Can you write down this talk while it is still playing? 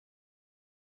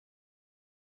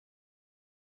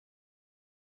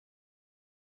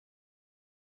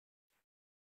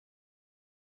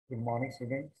Good morning,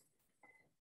 students.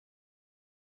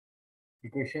 The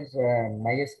questions,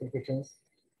 MySQL questions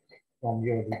from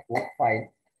your report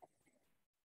file.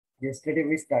 Yesterday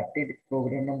we started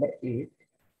program number 8,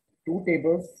 two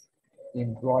tables,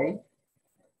 employee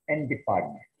and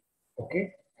department.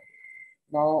 Okay.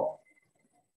 Now,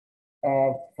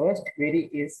 first query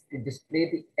is to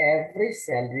display the average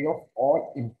salary of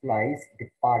all employees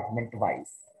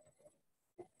department-wise.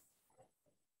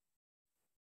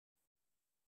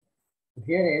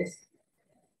 Here is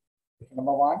question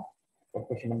number 1 or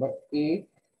question number 8.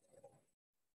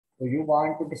 So you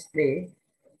want to display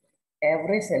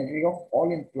average salary of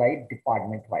all employee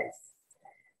department wise.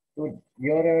 So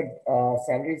your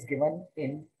salary is given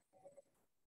in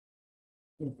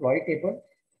employee table.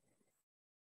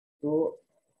 So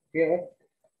here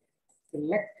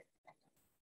select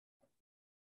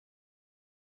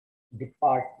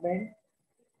department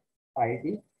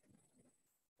ID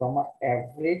from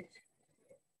average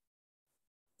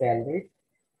salary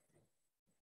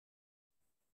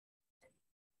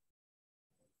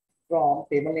from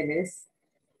table name is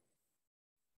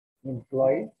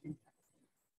employee.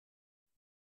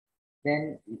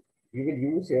 Then you will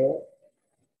use your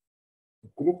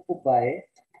group by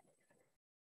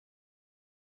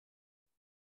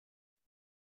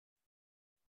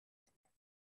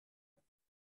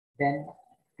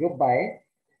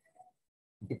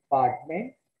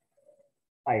department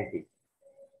ID.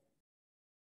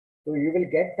 So you will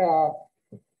get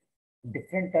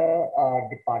different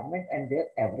department and their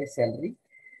average salary.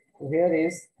 So here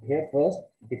first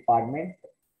department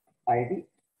ID.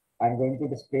 I'm going to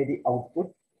display the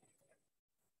output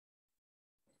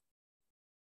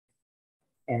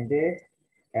and the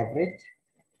average.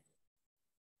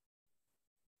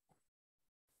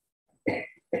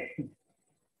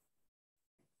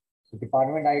 So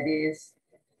department ID is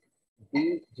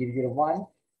D001.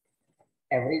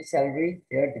 Average salary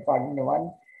here department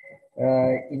 1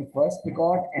 in first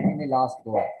record and in the last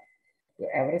record. So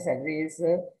average salary is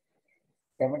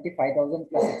 75,000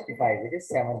 plus 65, which is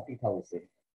 70,000.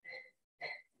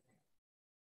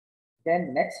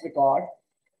 Then next record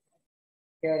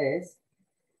here is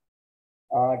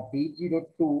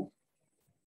D02,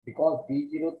 because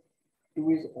D02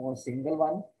 is on single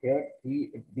one. Here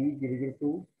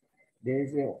D002 there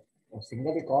is a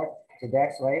single record, so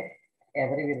that's why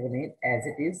average will remain as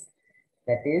it is,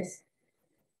 that is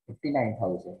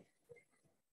 59,000.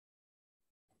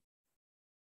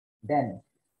 Then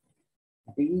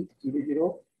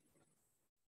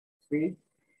D003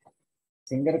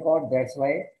 single record, that's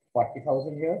why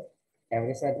 40,000 here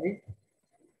average salary.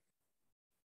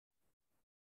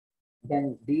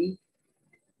 Then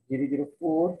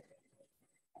D004,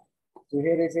 so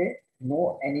here is a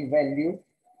no any value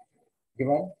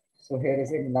given, so here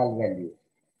is a null value.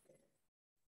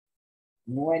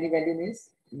 No any value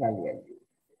means null value.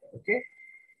 Okay.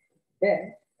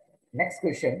 Then next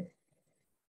question,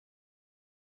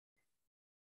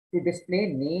 to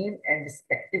display name and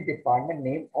respective department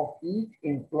name of each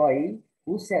employee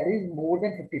whose salary is more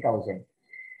than 50,000.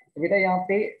 तो बेटा यहाँ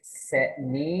पे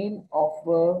name of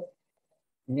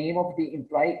the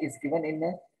employee is given in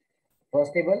the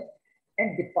first table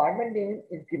and department name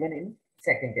is given in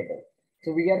second table.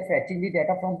 So we are fetching the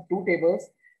data from two tables,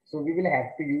 so we will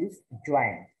have to use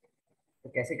join. तो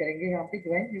कैसे करेंगे यहाँ पे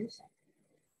join use?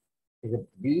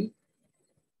 B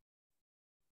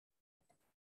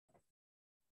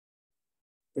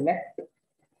select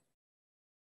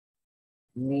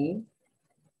name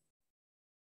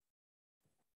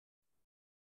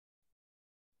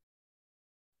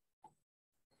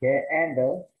here and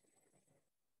the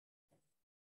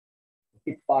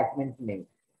department name.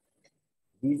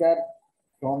 These are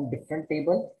from different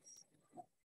tables.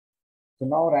 So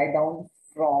now write down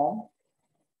from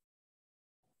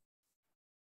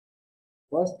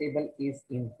first table is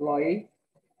employee,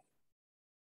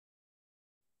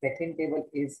 second table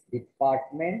is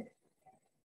department,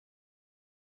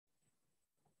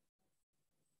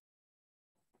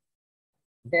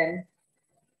 then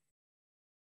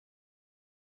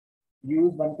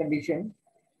use one condition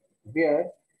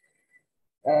where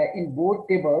in both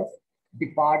tables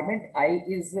department I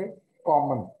is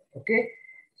common. Okay,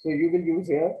 so you will use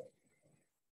here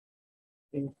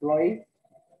employee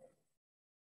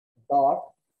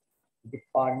dot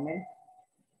department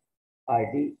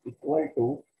ID equal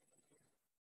to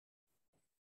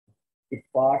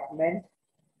department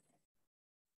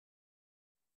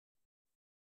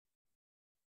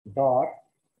dot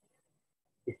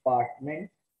department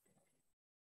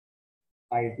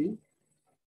ID,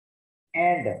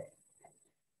 and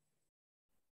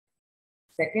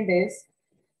second is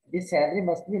the salary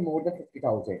must be more than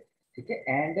 50,000. Okay,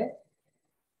 and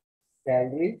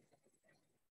salary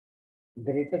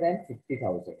greater than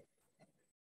 50,000.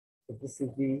 So this is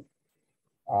the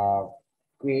uh,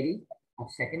 query of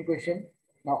second question.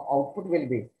 Now output will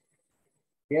be,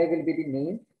 here will be the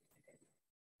name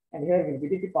and here will be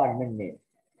the department name.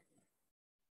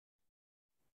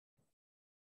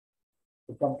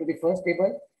 To come to the first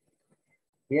table,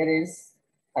 here is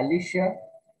Alicia,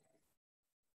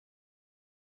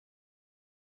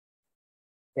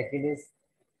 second is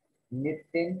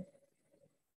Nitin,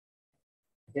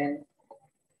 then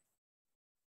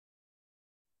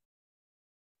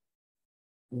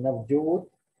Navjot,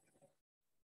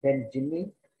 then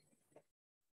Jimmy,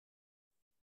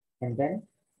 and then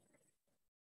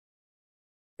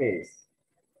Pace.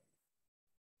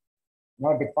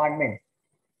 Now department,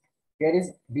 here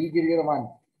is B001,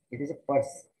 it is a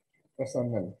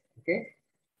personal, okay?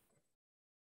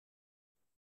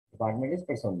 Department is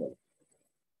personal.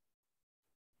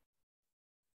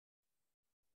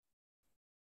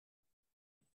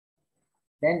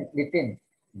 Then within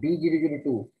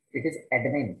B002, it is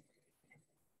admin.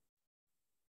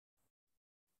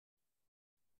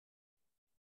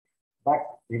 But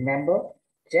remember,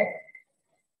 check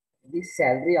the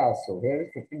salary also. Here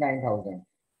is 59,000.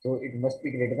 So it must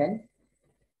be greater than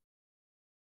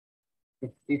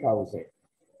 50,000.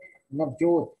 Now,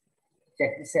 Jyot,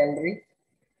 check the salary,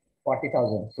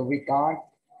 40,000. So we can't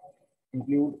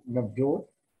include Navjot.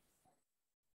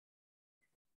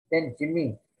 Then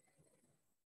Jimmy,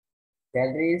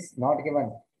 salary is not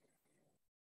given.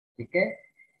 Okay.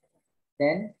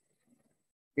 Then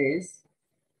phase,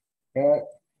 the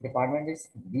department is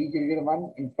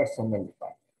B001 in personnel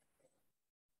department.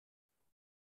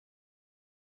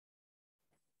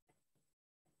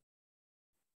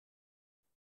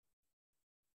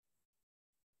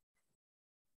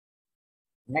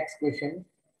 Next question,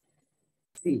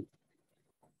 C.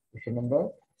 Question number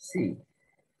C.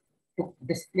 To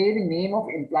display the name of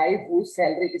employee whose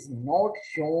salary is not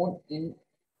shown in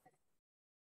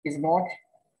is not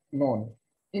known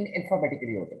in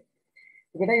alphabetically order.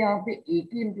 तो बेटा यहाँ पे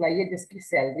एक ही employee है जिसकी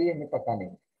salary हमें पता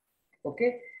नहीं. ओके,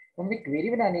 तो हमें क्वेरी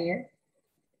बनानी है.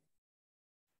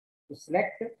 तो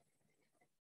select,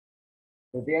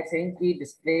 so they are saying कि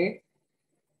display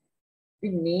the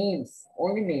names,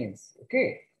 only names.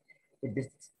 Okay, so this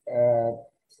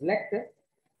select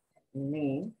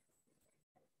name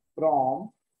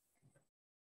from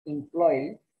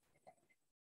employee.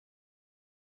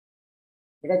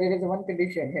 Because there is one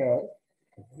condition here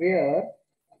where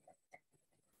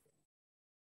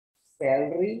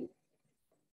salary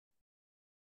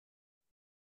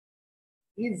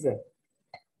is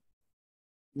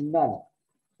none.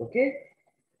 Okay,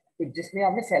 तो जिसमें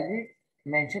आपने सैलरी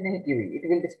मेंशन नहीं की हुई, it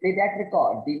will display that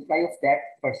record, the employee of that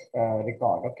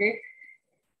record. Okay,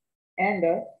 and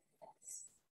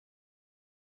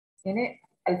in a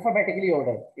alphabetically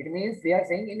order, it means they are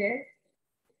saying in a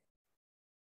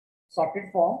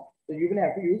sorted form, so you will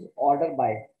have to use order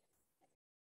by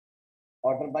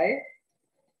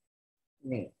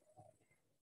name.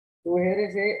 So here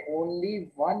is a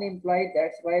only one employee,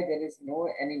 that's why there is no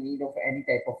any need of any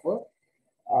type of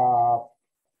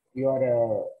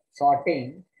your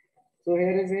sorting. So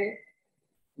here is a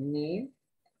name,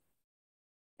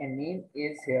 and name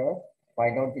is here.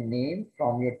 Find out the name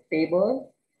from your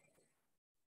table.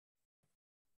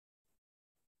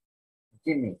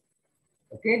 Jimmy.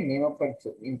 Okay, name of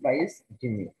employee is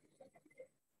Jimmy.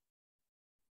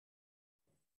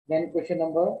 Then question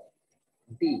number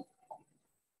D.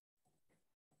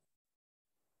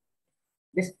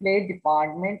 Display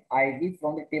department ID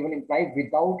from the table employee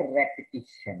without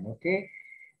repetition. Okay,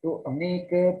 तो हमने एक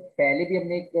पहले भी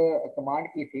हमने एक command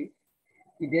की थी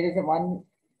कि there is a one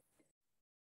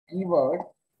keyword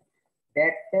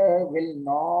that will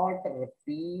not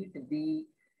repeat the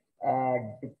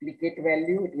duplicate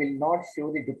value. It will not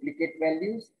show the duplicate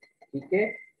values.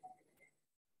 Okay,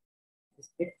 this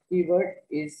keyword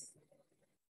is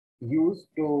used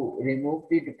to remove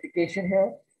the duplication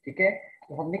here. ठीक है,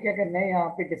 तो हमने क्या करना है, यहाँ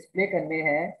पे डिस्प्ले करने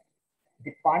हैं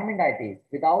department ID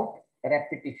without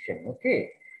repetition. Okay,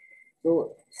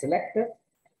 so select,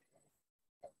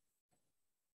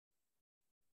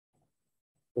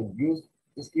 so use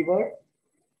this keyword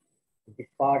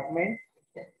department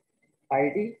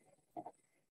ID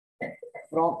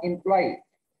from employee.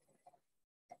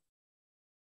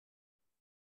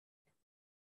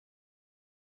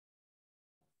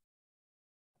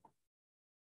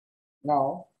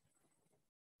 Now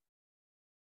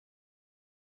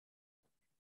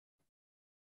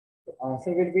the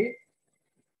answer will be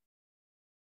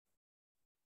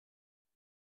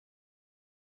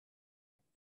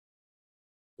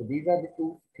So these are the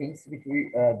two things which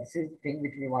we, this is the thing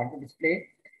which we want to display.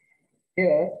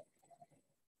 Here,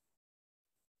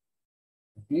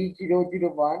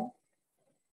 D001,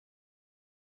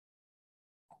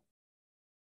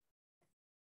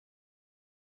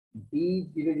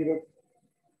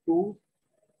 D002,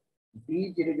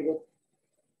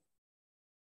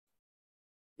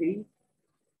 D003,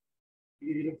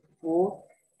 D004,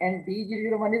 and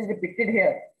D001 is repeated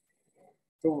here.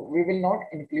 So we will not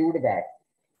include that.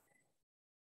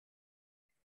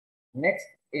 Next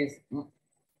is,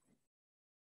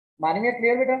 Manvi,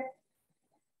 clear beta?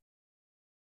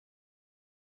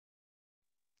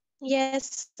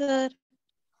 Yes, sir.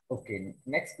 Okay,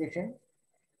 next question.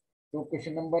 So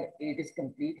question number 8 is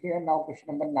complete here. Now question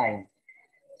number 9.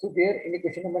 So there in the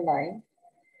question number 9,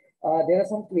 there are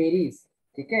some queries.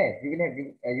 Okay, you will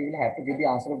have to give the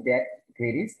answer of that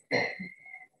queries.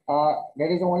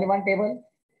 There is only one table.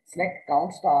 Select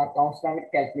count star. Count star will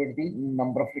calculate the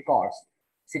number of records.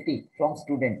 City from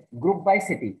student. Group by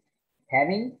city.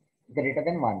 Having greater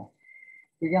than one.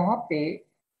 तो यहाँ पे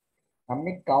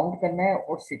हमने count करना है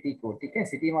और city को, ठीक है।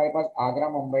 सिटी हमारे पास आगरा,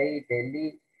 मुंबई,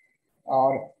 दिल्ली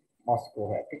और मॉस्को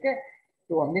है, ठीक है।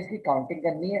 तो हमने इसकी काउंटिंग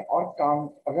करनी है और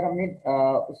काउंट अगर हमने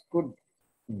उसको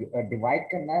डिवाइड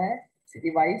करना है सिटी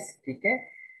वाइज, ठीक है।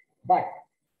 But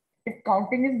if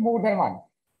counting is more than one,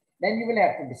 then you will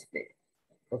have to display.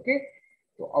 Okay,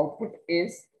 so output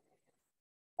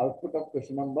of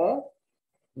question number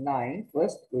 9.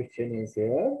 First question is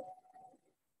here.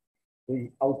 So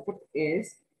output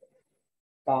is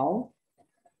count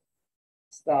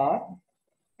star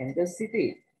and the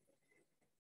city.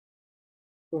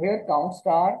 So here count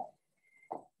star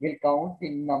will count the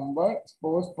number.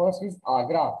 Suppose first is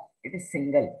Agra, it is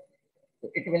single, so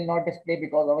it will not display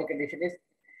because our condition is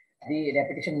the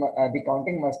repetition, the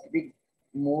counting must be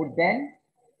more than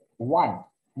one.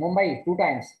 Mumbai two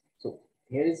times. So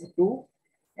here is two,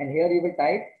 and here you will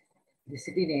type the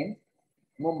city name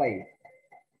Mumbai.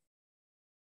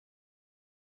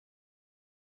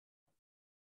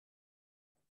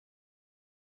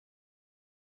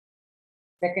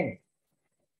 Second,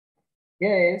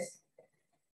 here is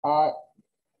uh,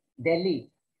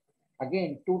 Delhi,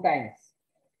 again two times.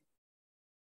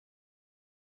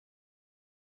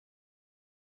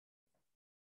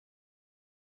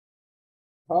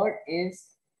 Third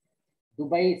is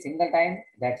Dubai single time.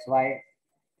 That's why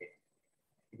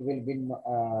it will be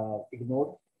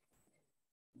ignored.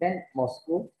 Then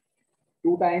Moscow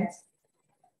two times.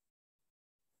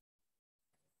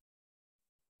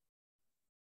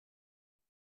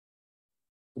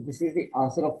 So this is the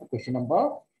answer of question number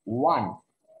 1.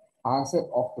 Answer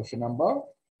of question number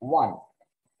 1.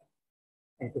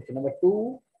 And question number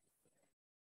 2,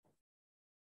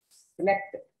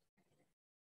 select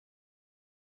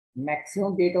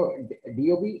maximum date of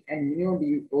DOB and minimum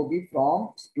DOB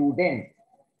from student.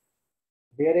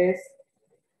 There is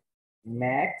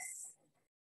max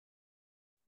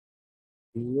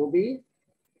DOB,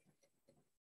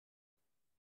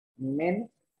 min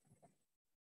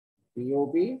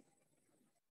DOB.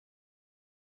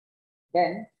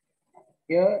 Then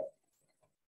here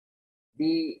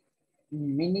the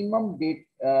minimum date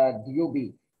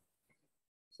DOB.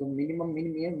 So minimum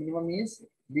is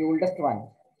the oldest one.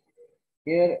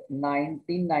 Here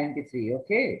 1993.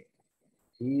 Okay,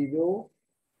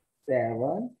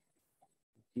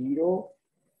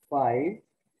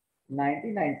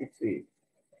 07/05/1993.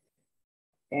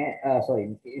 And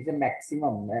sorry, it's a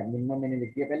maximum. Minimum मैंने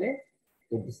लिख दिया पहले.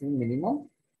 So this is minimum.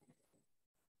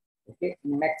 Okay,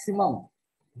 maximum,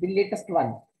 the latest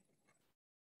one.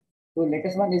 So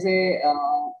latest one is a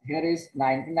here is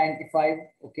 1995.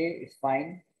 Okay, it's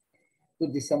fine. तो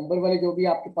दिसंबर वाले जो भी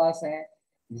आपके पास हैं,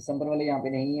 दिसंबर वाले यहाँ पे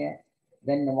नहीं है.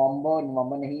 देन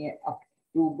नवंबर नहीं है.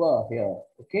 अक्टूबर हियर.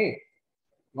 ओके,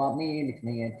 तो आपने ये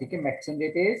लिखनी है, ठीक है. Maximum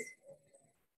date is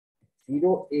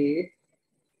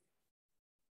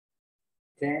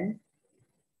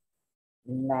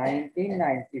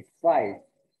 08/10/1995.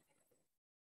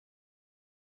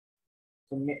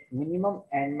 So minimum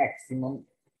and maximum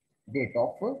date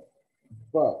of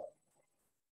birth.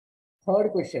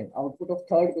 Third question, output of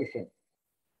third question.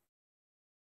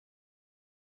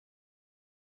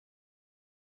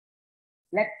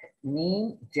 Select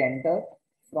name, gender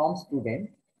from student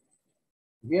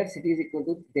where city is equal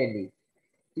to Delhi.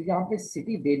 तो यहाँ पे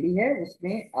सिटी दिल्ली है,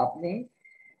 उसमें आपने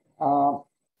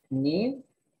नेम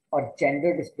और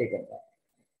जेंडर डिस्प्ले करना है.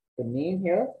 तो name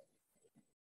here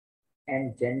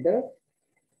and gender.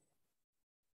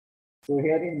 So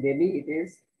here in Delhi it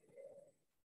is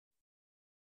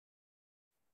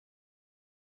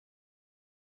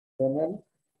Colonel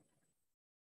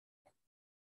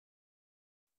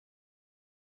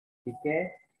ठीक है,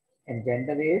 and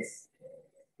gender is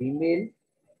female,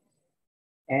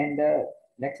 and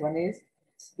next one is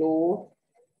store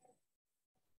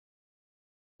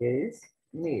is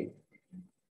male.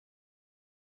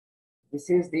 This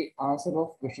is the answer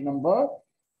of question number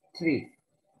 3.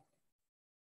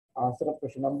 Answer of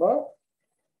question number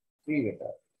 3,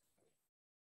 beta.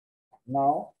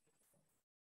 Now,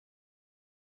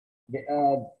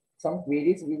 some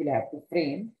queries we will have to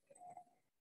frame.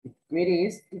 The query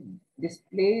is to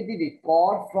display the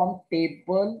record from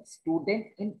table student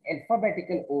in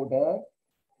alphabetical order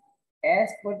as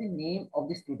per the name of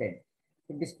the student.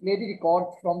 To display the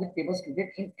record from the table student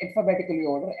in alphabetical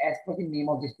order as per the name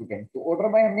of the student. तो order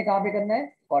by हमने कहाँ पे करना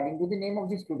है? According to the name of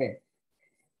the student.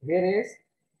 Here is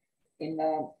in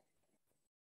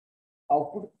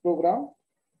output program.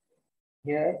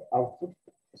 Here output,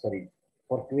 sorry,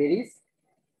 for queries.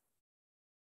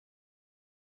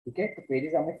 ठीक है, तो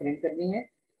queries हमें frame करनी है.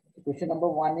 Question number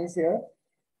 1 is here.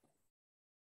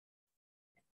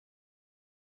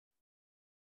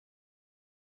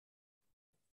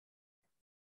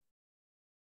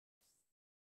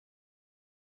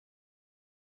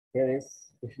 Here is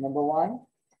question number 1.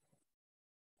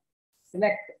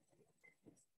 Select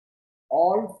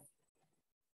all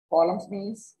columns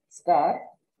means star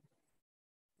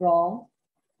from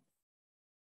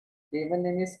table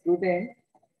name is student.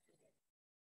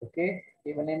 Okay,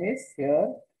 table name is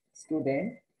here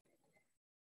student.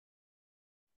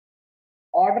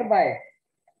 Order by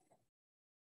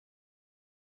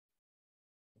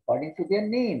according to their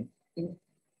name in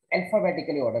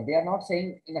alphabetically order. They are not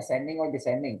saying in ascending or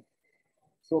descending.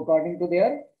 So according to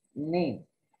their name.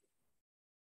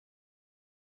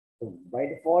 So by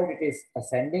default it is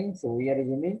ascending. So we are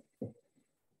assuming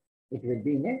it will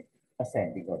be in a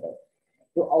ascending order.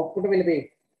 So output will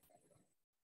be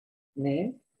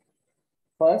name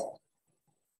first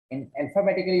in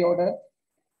alphabetically order.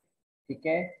 ठीक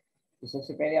है, तो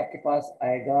सबसे पहले आपके पास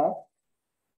आएगा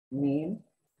name.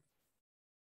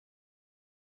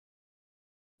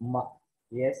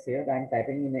 Yes, here I am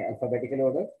typing in alphabetical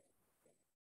order.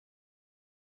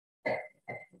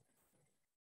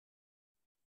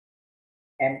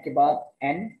 M के बाद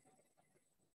N,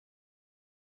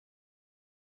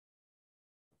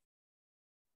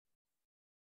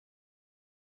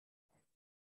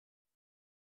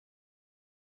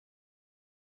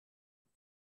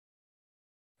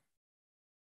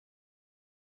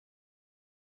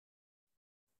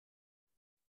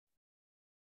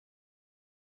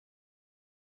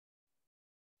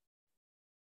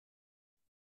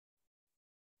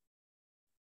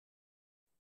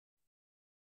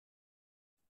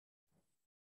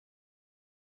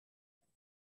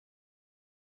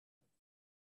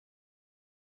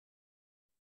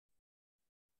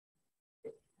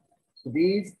 so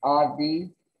these are the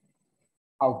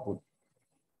output.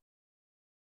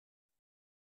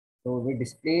 So we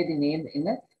display the name in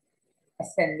a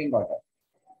ascending order.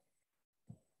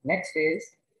 Next is,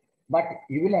 but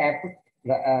you will have to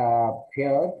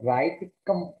here write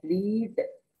complete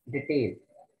detail,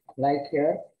 like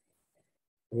here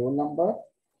roll number.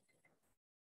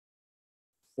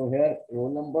 So here roll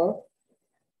number.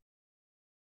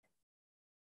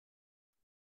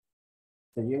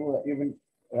 So you will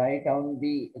write down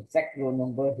the exact roll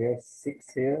number here,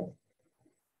 6 here,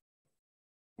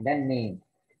 then name.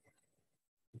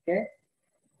 Okay.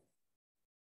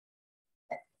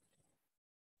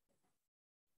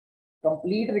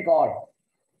 Complete record,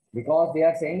 because they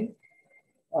are saying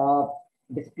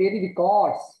display the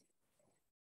records.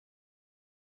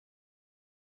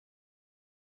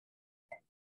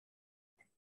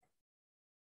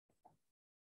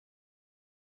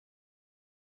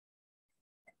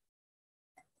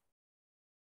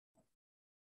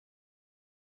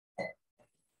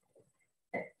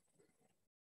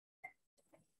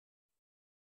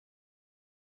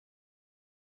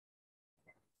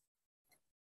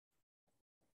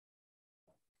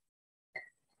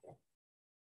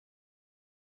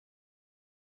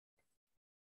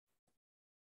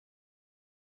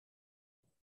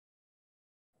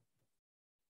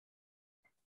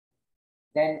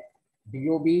 Then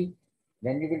DOB,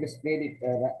 then you will display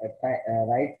the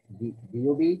right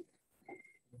DOB,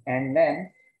 and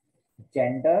then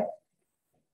gender,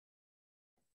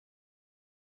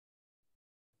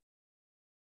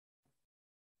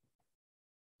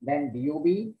 then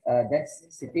DOB, that's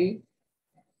city,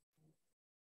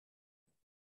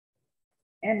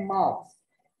 and marks.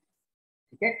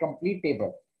 Okay, complete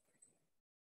table.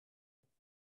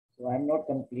 So I'm not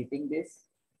completing this.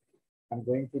 I'm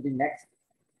going to the next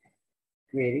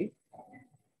query.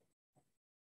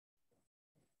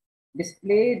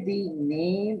 Display the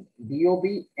name, DOB,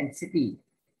 and city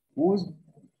whose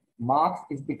marks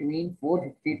is between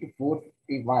 450 to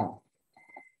 451.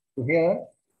 So here,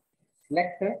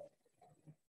 select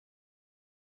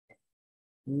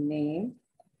name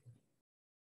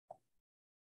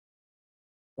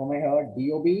from here,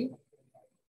 DOB,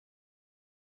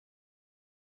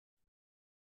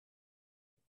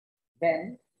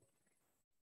 then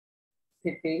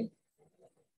city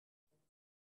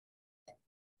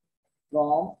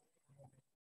from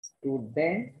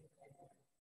student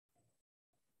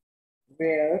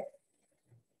where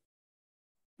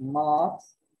marks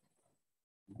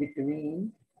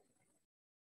between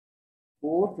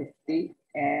 450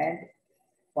 and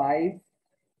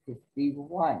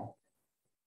 551.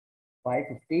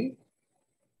 550,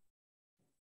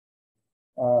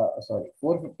 sorry,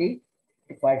 450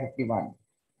 to 551.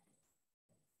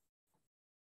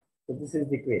 So this is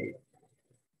the query.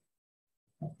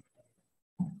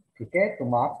 Okay, to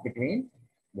marks between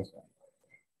this one.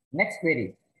 Next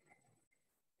query.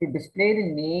 To display the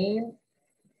name,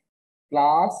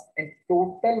 class, and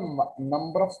total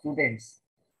number of students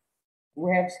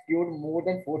who have secured more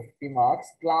than 450 marks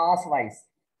class wise.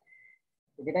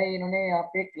 तो बेटा इन्होंने यहाँ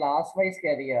पे class wise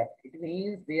कह दिया. It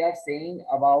means they are saying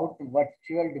about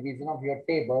virtual division of your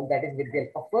table that is with the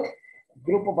help of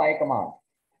group by command.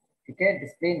 ठीक है,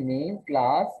 display name,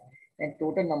 class and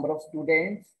total number of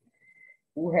students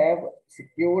who have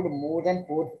secured more than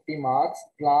 450 marks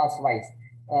class wise,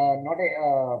 not a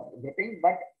grouping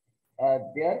but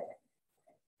their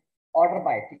order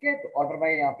by. ठीक है, तो order by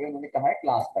यहाँ पे उन्होंने कहा है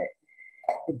class by.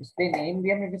 तो डिस्प्ले नेम भी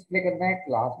हमें डिस्प्ले करना है,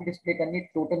 क्लास भी डिस्प्ले करनी है,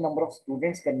 टोटल नंबर ऑफ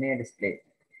स्टूडेंट्स करने हैं डिस्प्ले.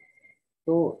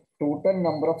 तो टोटल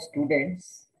नंबर ऑफ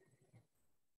स्टूडेंट्स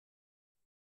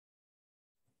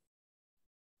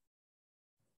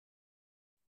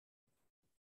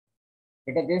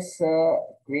बेटा this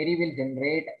query will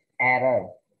generate error.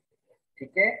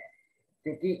 ठीक है,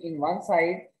 क्योंकि in one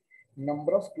side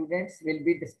number of students will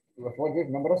be for this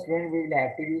number of students we will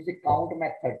have to use the count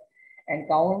method, and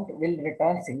count will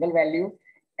return single value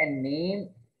and name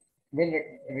will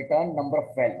return number of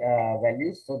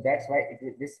values. So that's why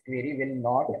this query will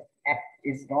not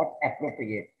is not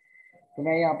appropriate. तो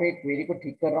मैं यहाँ पे query को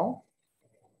ठीक कर रहा हूँ.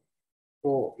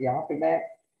 तो यहाँ पे मैं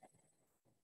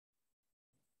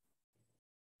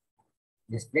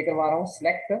डिस्प्ले करवा रहा हूँ.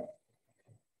 Select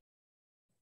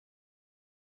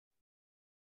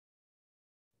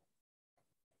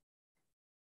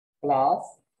class,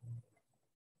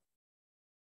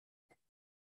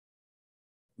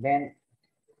 then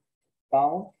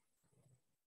count,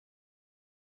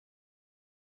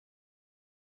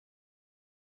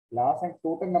 class and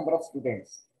total number of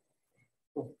students.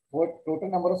 So for total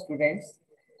number of students,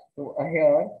 so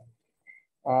here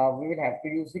we will have to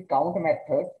use the count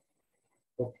method.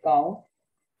 So count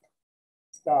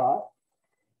star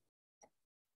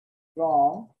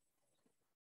from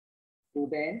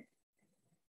student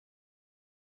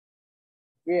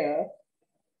where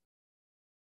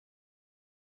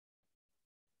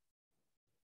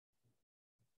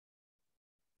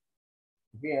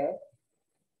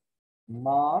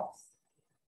marks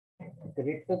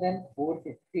greater than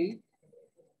 450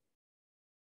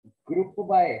 group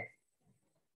by.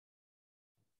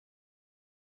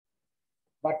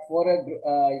 But for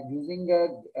using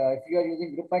if you are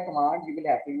using group by command, you will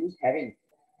have to use having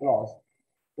clause.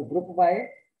 So group by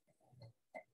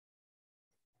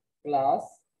class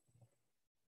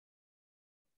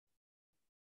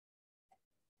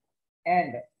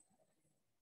and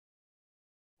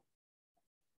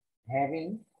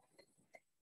having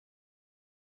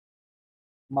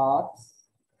marks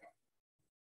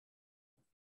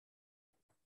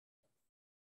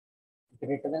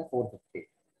greater than 450.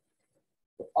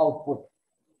 So output.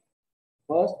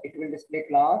 First, it will display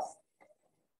class,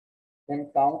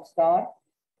 then count star.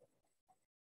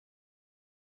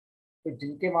 तो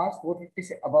जिनके marks 450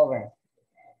 से above हैं,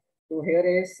 तो here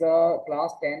is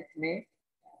class 10th में.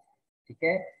 ठीक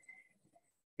है,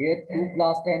 here 2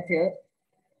 class 10th here.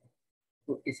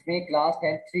 तो इसमें class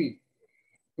 10th 3.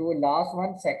 तो last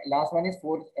one is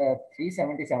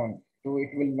 377. So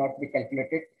it will not be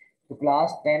calculated. So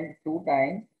class 10 2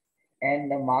 times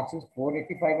and the marks is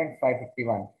 485 and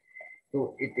 551.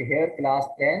 So it here class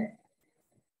 10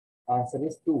 answer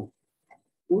is 2.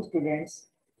 2 students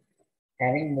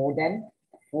having more than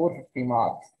 450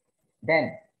 marks.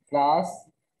 Then class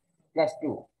plus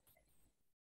 2.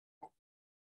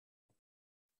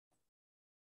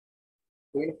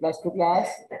 So in plus 2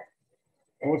 class,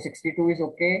 462 is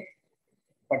okay,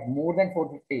 but more than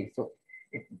 450. So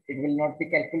it will not be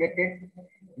calculated.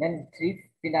 Then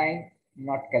 359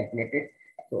 not calculated.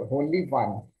 So only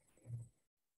one.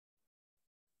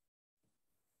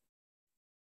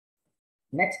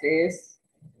 Next is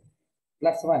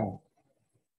 +1.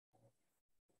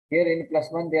 Here in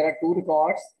 +1 there are 2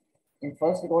 records. In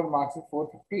first record marks is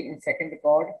 450, in second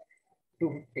record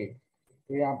 250.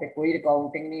 तो यहाँ पे कोई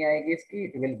counting नहीं आएगी इसकी.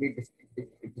 It will be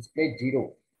display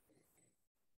 0.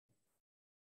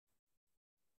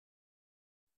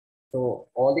 So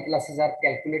all the classes are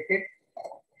calculated.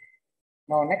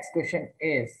 Now next question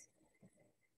is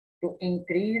to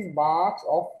increase marks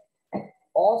of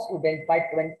all students by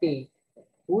 20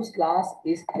 whose class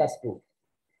is +2.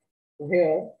 So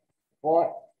here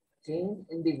for change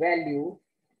in the value,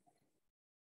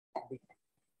 the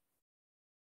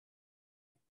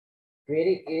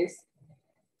query is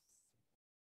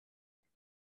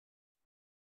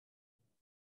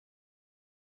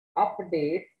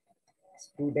update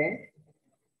student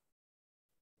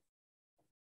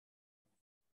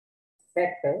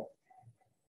set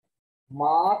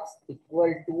marks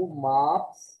equal to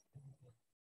marks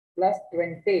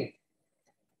 +20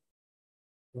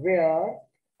 where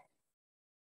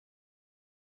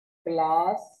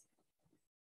class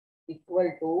equal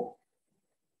to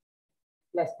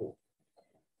 +2.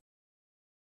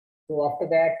 So after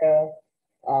that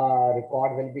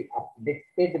record will be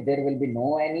updated. There will be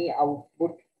no any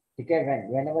output. Okay,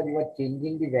 whenever you are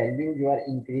changing the value, you are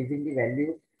increasing the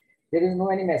value, there is no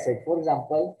any message. For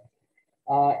example,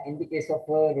 in the case of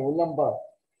roll number,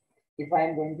 if I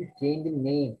am going to change the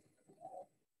name,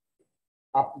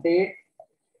 update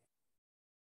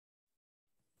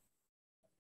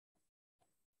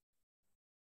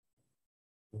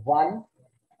one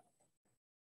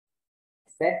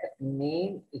set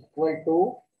name equal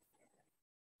to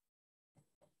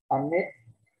Amit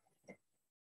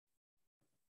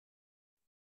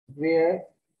where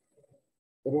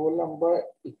roll number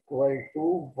equal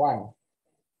to 1.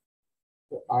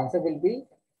 So answer will be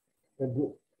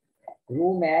the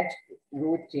row match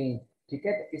row change. ठीक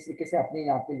है, तो इस तरीके से आपने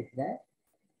यहाँ पे लिखना है.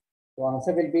 तो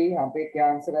आंसर विल बी, यहाँ पे क्या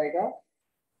आंसर आएगा,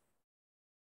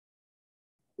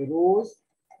 रोज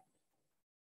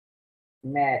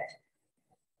match.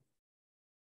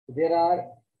 There are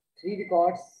 3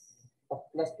 records of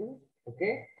 +2.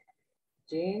 okay,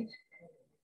 change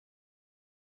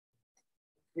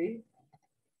 3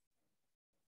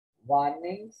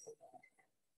 warnings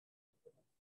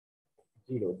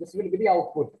 0. This will be the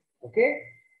output. Okay,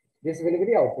 this will be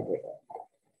the output.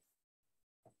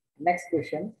 Next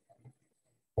question.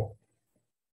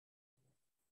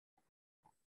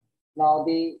 Now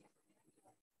the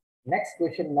next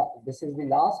question, this is the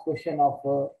last question of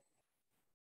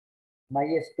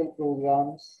MySQL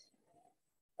programs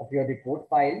of your report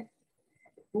file.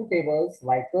 2 tables,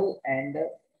 vehicle and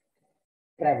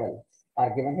travel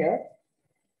are given here.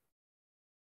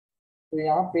 So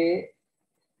यहाँ पे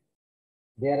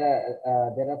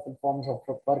there are full forms of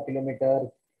per kilometer.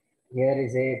 Here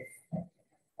is a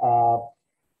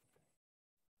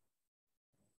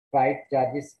freight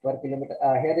charges per kilometer.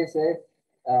 Here is a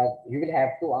you will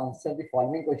have to answer the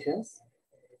following questions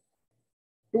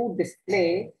to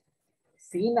display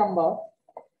C number.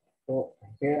 So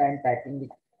here I am typing the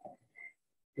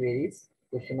queries.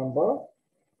 Question number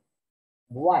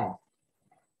 1.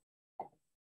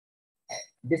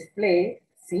 Display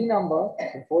C number.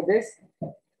 For this,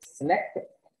 select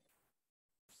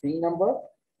C number,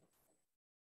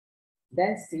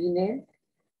 then C name,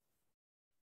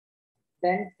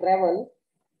 then travel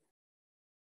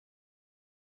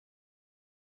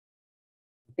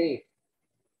date.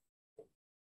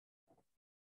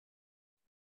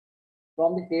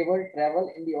 From the table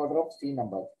travel in the order of C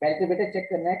number. पहले तो बेटा check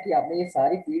करना है कि आपने ये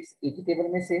सारी fields एक ही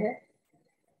टेबल में से है.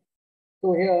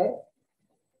 So here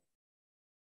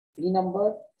C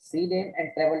number, C name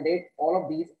and travel date, all of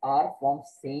these are from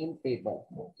same table.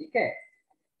 ठीक है.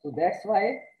 So that's why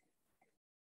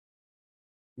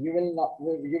you will not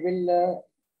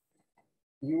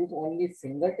use only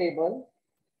single table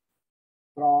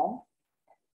from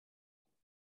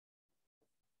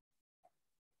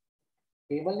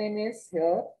table name is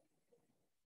here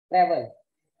travel.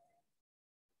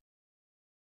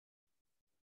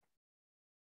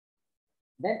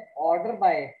 Then order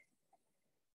by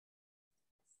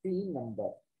C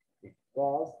number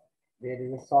because there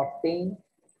is a sorting.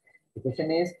 The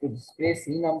question is to display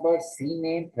C number, C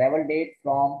name, travel date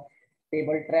from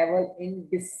table travel in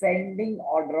descending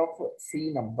order of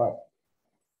C number.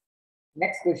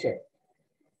 Next question.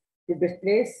 To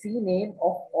display C name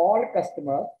of all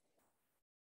customers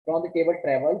from the table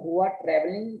travel who are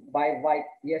traveling by white.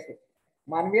 Yes.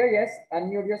 Manvir, yes.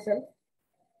 Unmute yourself.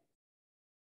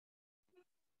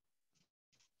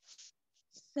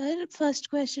 Sir first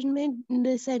question में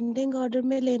descending order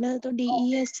में लेना है तो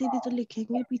DESC भी तो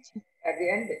लिखेंगे पीछे. At the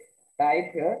end,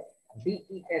 type here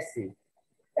DESC.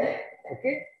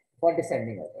 Okay, for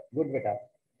descending order. Good, beta.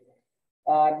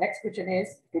 Next question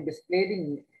is to display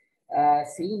the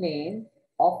C name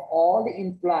of all the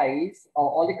employees or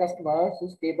all the customers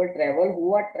whose table travel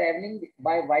who are traveling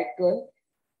by vehicle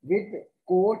with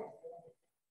code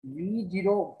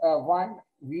V01,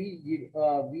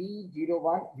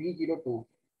 V01, V02.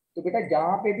 तो बेटा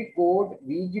जहाँ पे भी code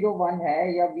V01 है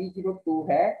या V02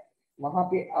 है वहां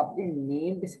पे अपने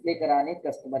नेम डिस्प्ले कराने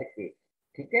कस्टमर के,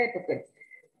 ठीक है। तो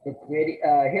क्वेरी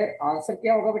हियर आंसर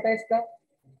क्या होगा बेटा इसका,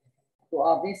 तो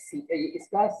आपने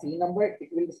इसका सी number, it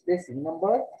will display C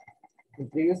number in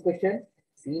previous question,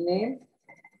 C name,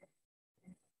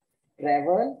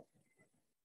 travel,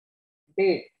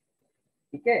 date,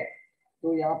 ठीक है।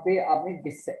 तो यहाँ पे आपने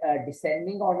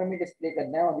डिसेंडिंग ऑर्डर में डिस्प्ले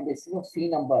करना है on the basis of C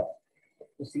number.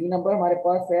 तो सी नंबर हमारे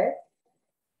पास है,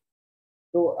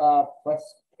 तो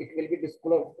first it will be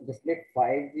display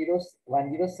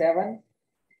 50107,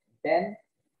 then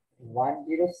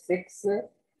 106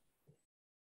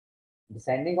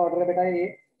 descending order है बेटा ये,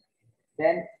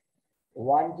 then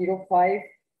 105,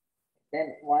 then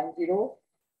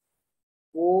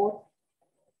 104,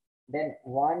 then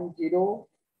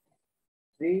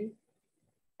 103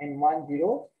 and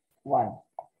 101,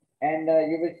 and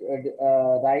you will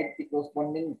write the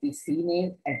corresponding the C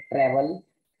name and travel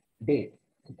date,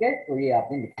 ठीक है। तो ये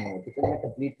आपने लिखना है, ठीक है। मैं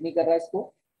कंप्लीट नहीं कर रहा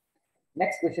इसको,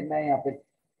 नेक्स्ट क्वेश्चन मैं यहाँ पे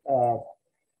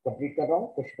कंप्लीट कर रहा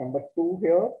हूँ। Question number 2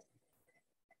 here,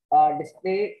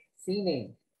 display C name,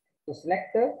 तो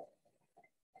select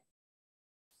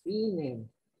C name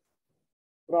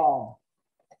from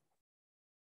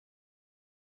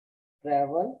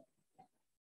travel,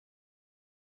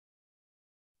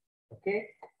 okay,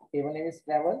 table name is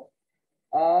travel,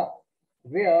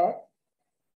 where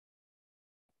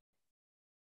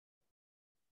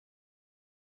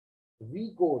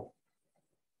V code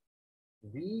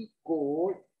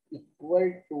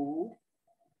equal to,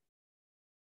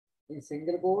 in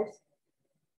single quotes,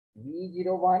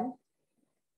 V01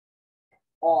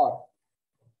 or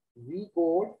V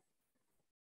code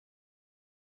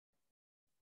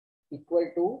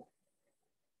equal to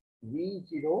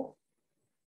V02,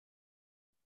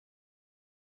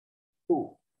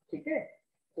 ठीक है।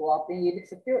 तो आप ये लिख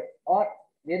सकते हो, और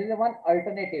there is one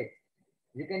alternative,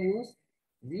 you can use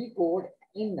V code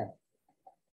in,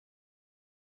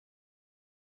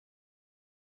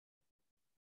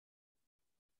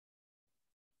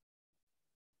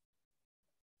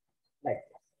 like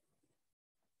this.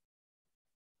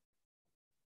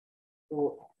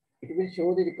 So it will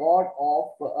show the record of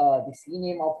the C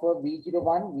name of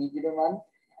V01. V01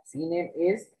 C name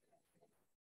is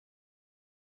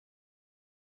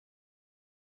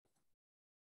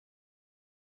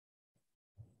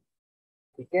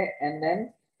okay, and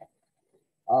then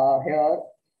here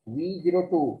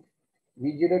V02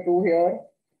 here,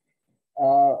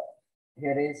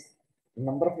 here is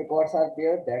number of records are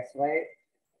there, that's why.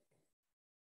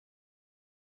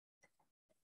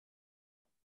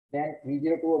 Then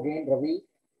V02 again Ravi,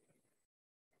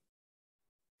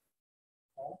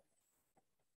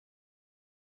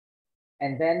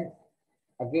 and then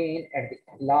again at the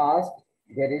last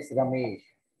there is Ramesh.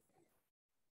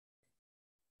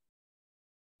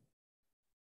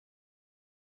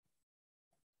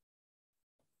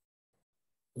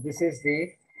 This is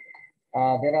the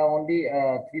there are only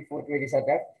 3-4 queries are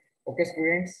there. Okay,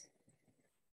 students,